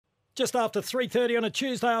Just after 3:30 on a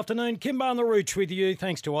Tuesday afternoon, Kimber on the Rooch with you.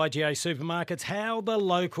 Thanks to IGA Supermarkets. How the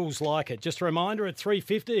locals like it. Just a reminder, at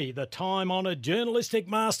 3:50, the time-honoured journalistic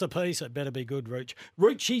masterpiece. It better be good, Rooch.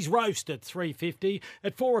 Roochie's Roast at 3:50.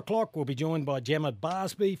 At 4 o'clock, we'll be joined by Gemma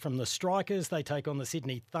Barsby from the Strikers. They take on the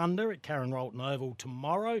Sydney Thunder at Karen Rolton Oval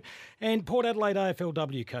tomorrow. And Port Adelaide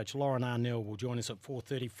AFLW coach Lauren Arnell will join us at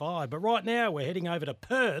 4:35. But right now, we're heading over to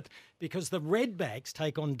Perth because the Redbacks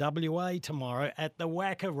take on WA tomorrow at the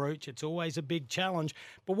Wacker, Rooch. It's always a big challenge.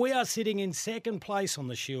 But we are sitting in second place on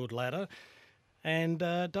the Shield ladder, and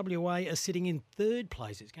WA are sitting in third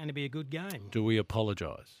place. It's going to be a good game. Do we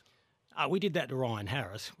apologise? We did that to Ryan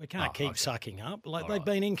Harris. We can't keep sucking up. They've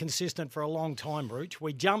been inconsistent for a long time, Rooch.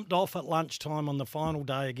 We jumped off at lunchtime on the final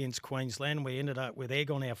day against Queensland. We ended up with egg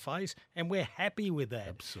on our face, and we're happy with that.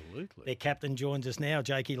 Absolutely. Their captain joins us now,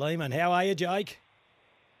 Jakey LEHMANN. How are you, Jake?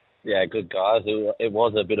 Yeah, good guys. It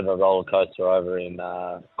was a bit of a roller coaster over in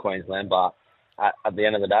Queensland, but at the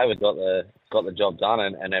end of the day, we got the job done,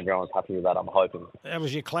 and everyone was happy with that. I'm hoping. How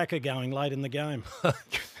was your clacker going late in the game?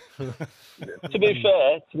 To be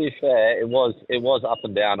fair, it was up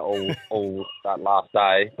and down all that last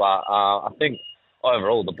day, but I think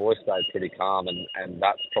overall the boys stayed pretty calm, and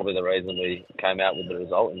that's probably the reason we came out with the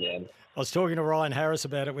result in the end. I was talking to Ryan Harris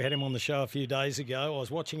about it. We had him on the show a few days ago. I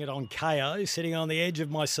was watching it on KO, sitting on the edge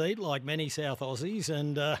of my seat like many South Aussies,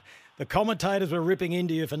 and the commentators were ripping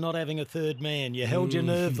into you for not having a third man. You held your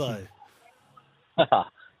nerve, though.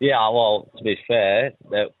 Yeah, well, to be fair,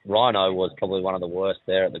 that Rhino was probably one of the worst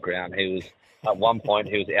there at the ground. He was, at one point,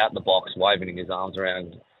 he was out the box waving his arms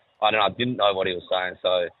around. I didn't know what he was saying,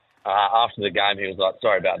 so after the game, he was like,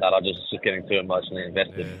 sorry about that, I was just getting too emotionally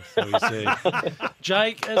invested. Yeah, so we see.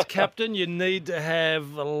 Jake, as captain, you need to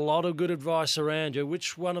have a lot of good advice around you.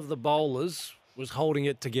 Which one of the bowlers was holding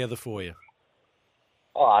it together for you?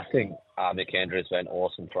 Oh, I think Mick Andrew's been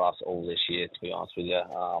awesome for us all this year, to be honest with you.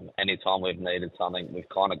 Anytime we've needed something, we've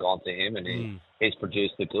kind of gone to him, and he's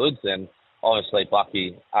produced the goods. And obviously,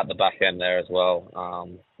 Bucky at the back end there as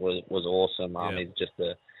well was awesome. He's just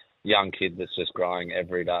a young kid that's just growing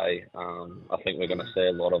every day. I think we're going to see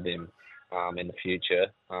a lot of him in the future.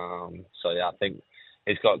 I think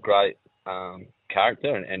he's got great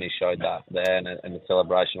character, and he showed that there, and the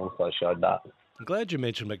celebration also showed that. I'm glad you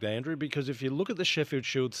mentioned McAndrew, because if you look at the Sheffield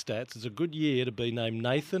Shield stats, it's a good year to be named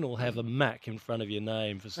Nathan or have a Mac in front of your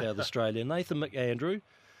name for South Australia. Nathan McAndrew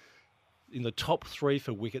in the top 3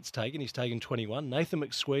 for wickets taken. He's taken 21. Nathan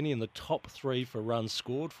McSweeney in the top 3 for runs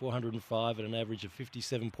scored, 405 at an average of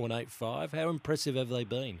 57.85. How impressive have they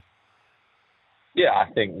been? Yeah, I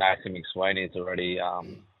think Nathan McSweeney's already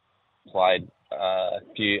played a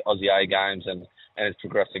few Aussie A games and is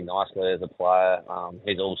progressing nicely as a player.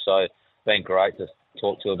 He's also been great to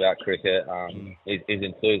talk to about cricket. He's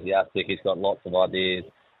enthusiastic. He's got lots of ideas.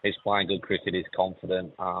 He's playing good cricket. He's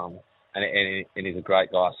confident. And he's a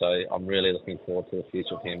great guy. So I'm really looking forward to the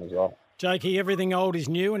future of him as well. Jakey, everything old is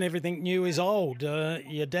new and everything new is old.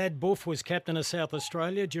 Your dad, Buff, was captain of South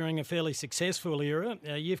Australia during a fairly successful era.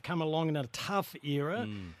 You've come along in a tough era.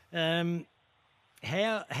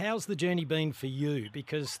 How's the journey been for you?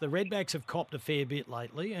 Because the Redbacks have copped a fair bit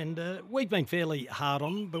lately, and we've been fairly hard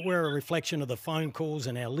on them, but we're a reflection of the phone calls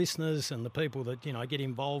and our listeners and the people that, get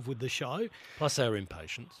involved with the show. Plus our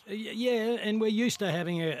impatience. Yeah, and we're used to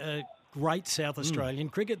having a great South Australian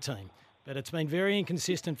cricket team, but it's been very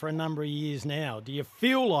inconsistent for a number of years now. Do you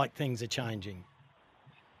feel like things are changing?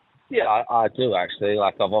 Yeah, I do actually.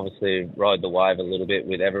 I've obviously rode the wave a little bit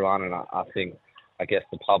with everyone, and I think I guess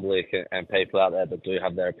the public and people out there that do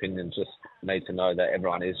have their opinions just need to know that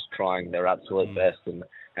everyone is trying their absolute best and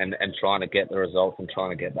trying to get the results and trying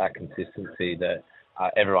to get that consistency that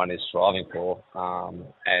everyone is striving for.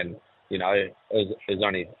 It was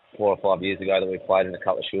only 4 or 5 years ago that we played in a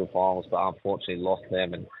couple of Shield finals, but unfortunately lost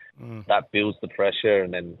them, and that builds the pressure,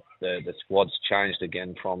 and then the squad's changed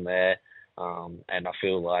again from there. And I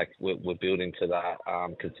feel like we're building to that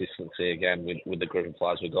consistency again with the group of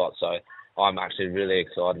players we got. So I'm actually really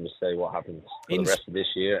excited to see what happens for the rest of this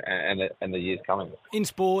year and the years coming. In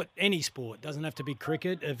sport, any sport, doesn't have to be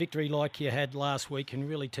cricket. A victory like you had last week can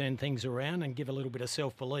really turn things around and give a little bit of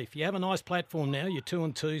self-belief. You have a nice platform now. You're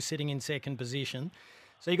 2-2, sitting in second position.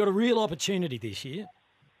 So you've got a real opportunity this year.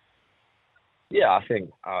 Yeah, I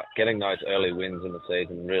think getting those early wins in the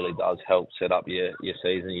season really does help set up your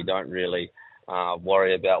season. You don't really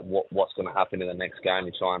worry about what's going to happen in the next game.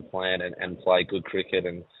 You try and plan and play good cricket,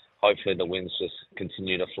 and hopefully the wins just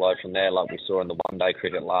continue to flow from there, like we saw in the one-day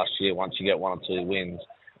cricket last year. Once you get 1 or 2 wins,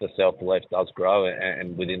 the self-belief does grow,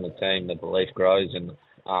 and within the team, the belief grows, and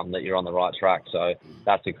that you're on the right track. So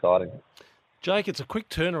that's exciting. Jake, it's a quick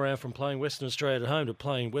turnaround from playing Western Australia at home to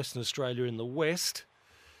playing Western Australia in the West.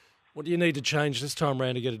 What do you need to change this time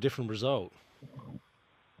round to get a different result?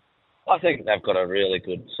 I think they've got a really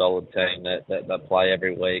good, solid team that play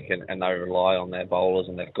every week, and they rely on their bowlers,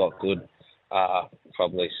 and they've got good,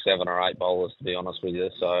 probably 7 or 8 bowlers, to be honest with you.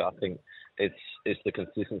 So I think it's the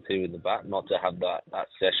consistency with the bat, not to have that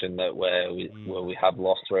session where we have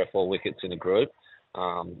lost 3 or 4 wickets in a group.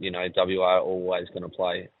 WA are always going to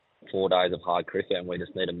play 4 days of hard cricket, and we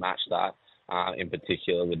just need to match that, in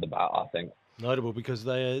particular with the bat, I think. Notable because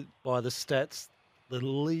they are, by the stats, the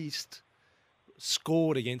least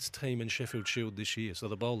scored against team in Sheffield Shield this year. So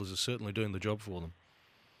the bowlers are certainly doing the job for them.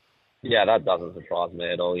 Yeah, that doesn't surprise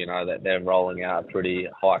me at all. That they're rolling out a pretty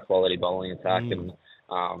high-quality bowling attack, and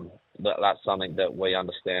that's something that we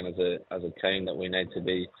understand as a team that we need to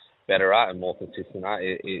be better at and more consistent at,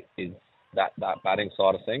 is that batting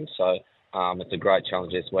side of things. So it's a great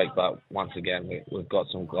challenge this week, but once again, we've got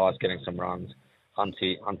some guys getting some runs.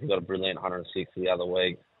 Hunty got a brilliant 106 the other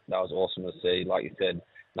week. That was awesome to see. Like you said,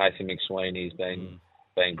 Nathan McSweeney's been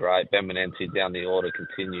great. Ben Menenzi down the order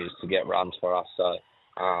continues to get runs for us. So,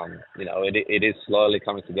 it is slowly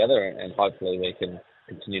coming together, and hopefully we can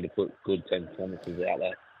continue to put good team performances out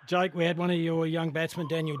there. Jake, we had one of your young batsmen,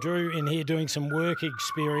 Daniel Drew, in here doing some work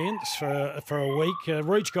experience for a week.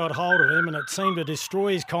 Rooch got hold of him, and it seemed to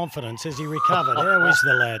destroy his confidence as he recovered. How is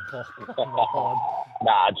the lad?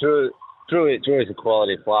 Drew is a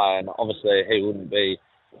quality player, and obviously he wouldn't be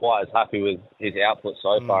quite as happy with his output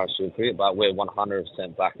so far in Shield cricket, but we're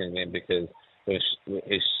 100% backing him because he's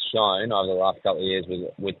shown over the last couple of years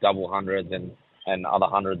with double hundreds and other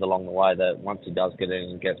hundreds along the way that once he does get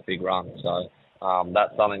in and gets big runs. So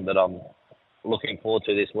that's something that I'm looking forward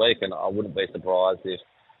to this week, and I wouldn't be surprised if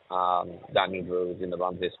Daniel Drew was in the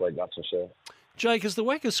runs this week, that's for sure. Jake, has the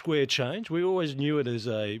Wacker square changed? We always knew it as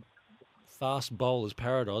a fast bowler's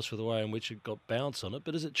paradise for the way in which it got bounce on it,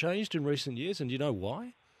 but has it changed in recent years, and do you know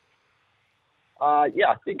why? Yeah,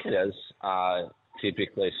 I think it has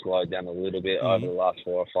typically slowed down a little bit over the last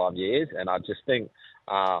 4 or 5 years, and I just think,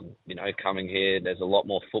 coming here, there's a lot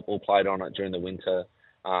more football played on it during the winter.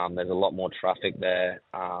 There's a lot more traffic there.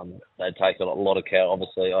 They take a lot of care,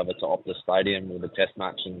 obviously, over to Optus Stadium with the test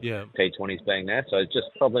match and T20s being there, so it's just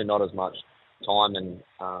probably not as much time and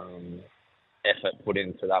effort put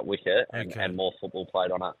into that wicket and more football played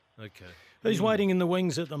on it. Okay. Who's waiting in the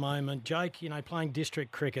wings at the moment, Jake? Playing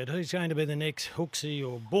district cricket. Who's going to be the next Hooksy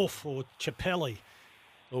or Buff or Chappelli?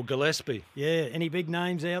 Or Gillespie? Yeah. Any big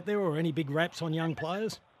names out there or any big raps on young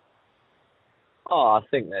players? Oh, I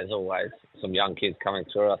think there's always some young kids coming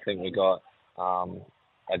through. I think we got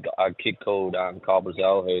a kid called Kyle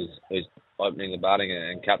Brazell who's opening the batting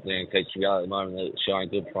and captaining TGL at the moment, that's showing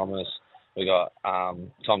good promise. We got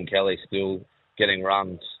Tom Kelly still getting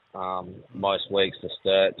runs most weeks for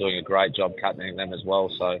Sturt, doing a great job captaining them as well.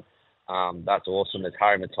 So that's awesome. There's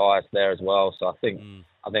Harry Matthias there as well. So I think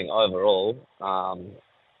overall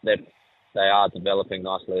they are developing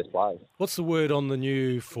nicely as players. What's the word on the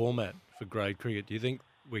new format for grade cricket? Do you think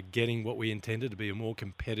we're getting what we intended to be, a more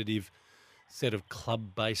competitive set of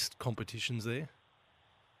club-based competitions there?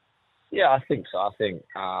 Yeah, I think so. I think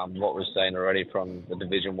what we've seen already from the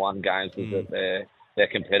Division 1 games is that they're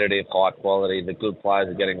competitive, high quality. The good players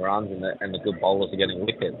are getting runs, and the good bowlers are getting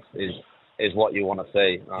wickets. Is what you want to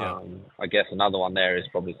see. I guess another one there is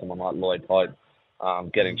probably someone like Lloyd Pope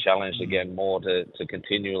getting challenged again more to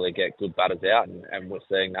continually get good batters out, and we're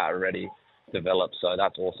seeing that already develop. So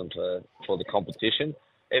that's awesome for the competition.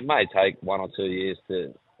 It may take 1 or 2 years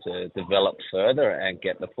to develop further and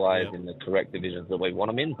get the players in the correct divisions that we want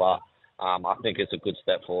them in, but I think it's a good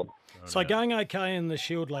step forward. So going okay in the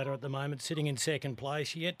Shield ladder at the moment, sitting in second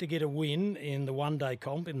place. Yet to get a win in the one-day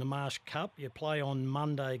comp in the Marsh Cup. You play on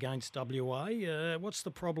Monday against WA. What's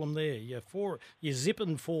the problem there? You're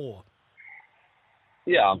zipping 4.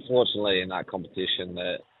 Yeah, unfortunately in that competition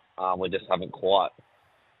that we just haven't quite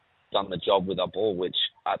done the job with our ball, which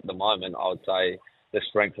at the moment I would say the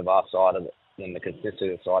strength of our side and the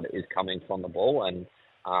consistency side is coming from the ball, and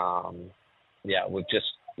we've just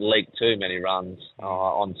leaked too many runs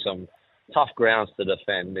on some tough grounds to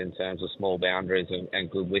defend in terms of small boundaries and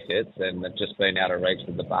good wickets, and they've just been out of reach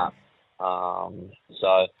with the bat.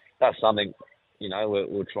 So that's something,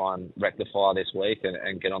 we'll try and rectify this week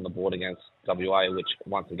and get on the board against WA, which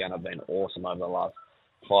once again have been awesome over the last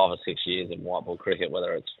 5 or 6 years in white ball cricket,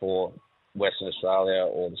 whether it's for Western Australia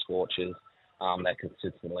or the Scorchers. They're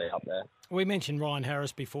consistently up there. We mentioned Ryan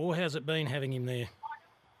Harris before. How's it been having him there?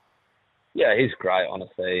 Yeah, he's great,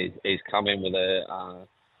 honestly. He's come in with a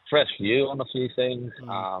fresh view on a few things.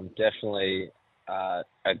 Definitely a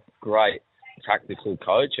great tactical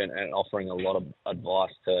coach and offering a lot of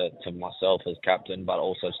advice to myself as captain, but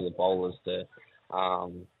also to the bowlers to,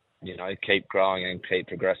 keep growing and keep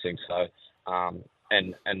progressing. So,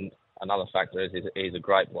 and another factor is he's a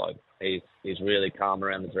great bloke. He's really calm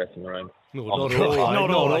around the dressing room. Not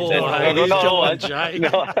always, Jay.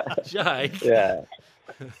 Jay.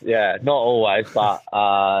 Yeah, not always, but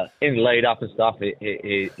in lead up and stuff,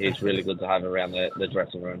 he's really good to have around the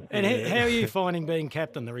dressing room. And how are you finding being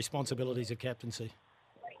captain, the responsibilities of captaincy?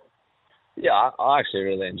 Yeah, I actually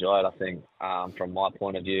really enjoy it. I think from my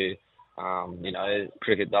point of view,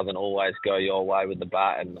 cricket doesn't always go your way with the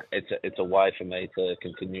bat, and it's a way for me to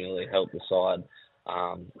continually help the side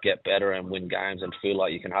get better and win games and feel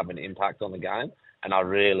like you can have an impact on the game. And I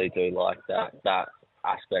really do like that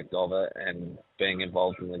aspect of it and being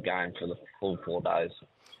involved in the game for the full 4 days.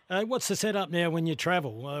 What's the setup now when you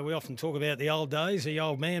travel? We often talk about the old days. The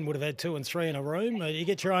old man would have had 2 and 3 in a room. Do you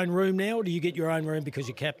get your own room now, or do you get your own room because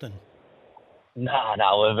you're captain? No,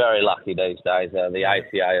 we're very lucky these days. The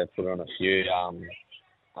ACA have put on a few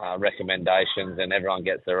recommendations, and everyone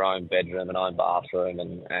gets their own bedroom and own bathroom,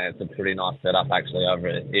 and it's a pretty nice setup actually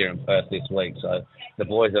over here in Perth this week. So the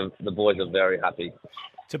boys are very happy.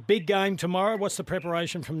 It's a big game tomorrow. What's the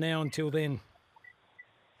preparation from now until then?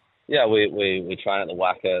 Yeah, we train at the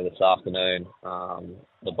Wacker this afternoon.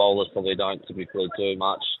 The bowlers probably don't typically do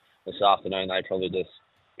much this afternoon. They probably just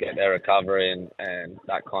get their recovery and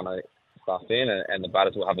that kind of stuff in, and the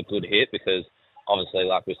batters will have a good hit because obviously,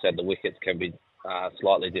 like we said, the wickets can be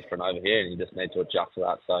slightly different over here, and you just need to adjust to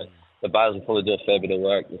that. So the batters will probably do a fair bit of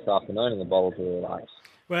work this afternoon, and the bowlers will relax.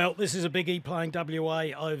 Well, this is a biggie playing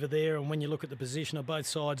WA over there, and when you look at the position of both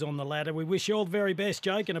sides on the ladder, we wish you all the very best,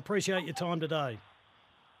 Jake, and appreciate your time today.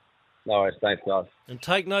 No worries. Thanks, guys. And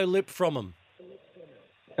take no lip from them.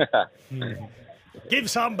 Give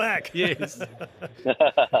some back. Yes.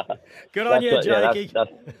 Good on you, Jakey.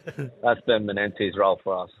 That's Ben Menente's role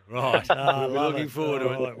for us. Right. We're looking forward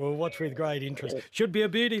to it. Right. We'll watch with great interest. Should be a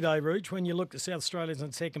beauty, though, Rooch, when you look at South Australia's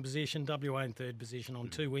in second position, WA in third position on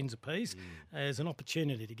 2 wins apiece, as an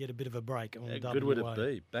opportunity to get a bit of a break on WA. Good would it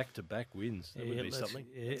be? Back-to-back wins. That would be something.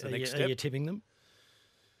 That's the next step. Are you tipping them?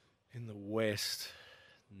 In the West,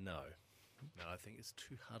 no. No, I think it's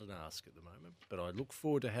too hard an ask at the moment. But I look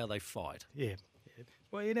forward to how they fight. Yeah.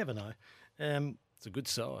 Well, you never know. It's a good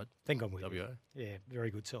side. Think I'm with WA. you. Yeah,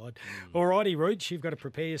 very good side. All righty, Rooch, you've got to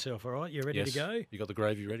prepare yourself, all right? You ready to go? You got the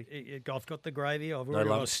gravy ready? I've got the gravy. I lumps.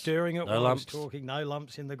 was stirring it No while lumps. I was talking. No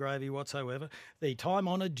lumps in the gravy whatsoever. The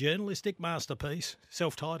time-honoured journalistic masterpiece,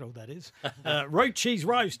 self-titled, that is. Roochie's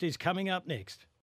Roast is coming up next.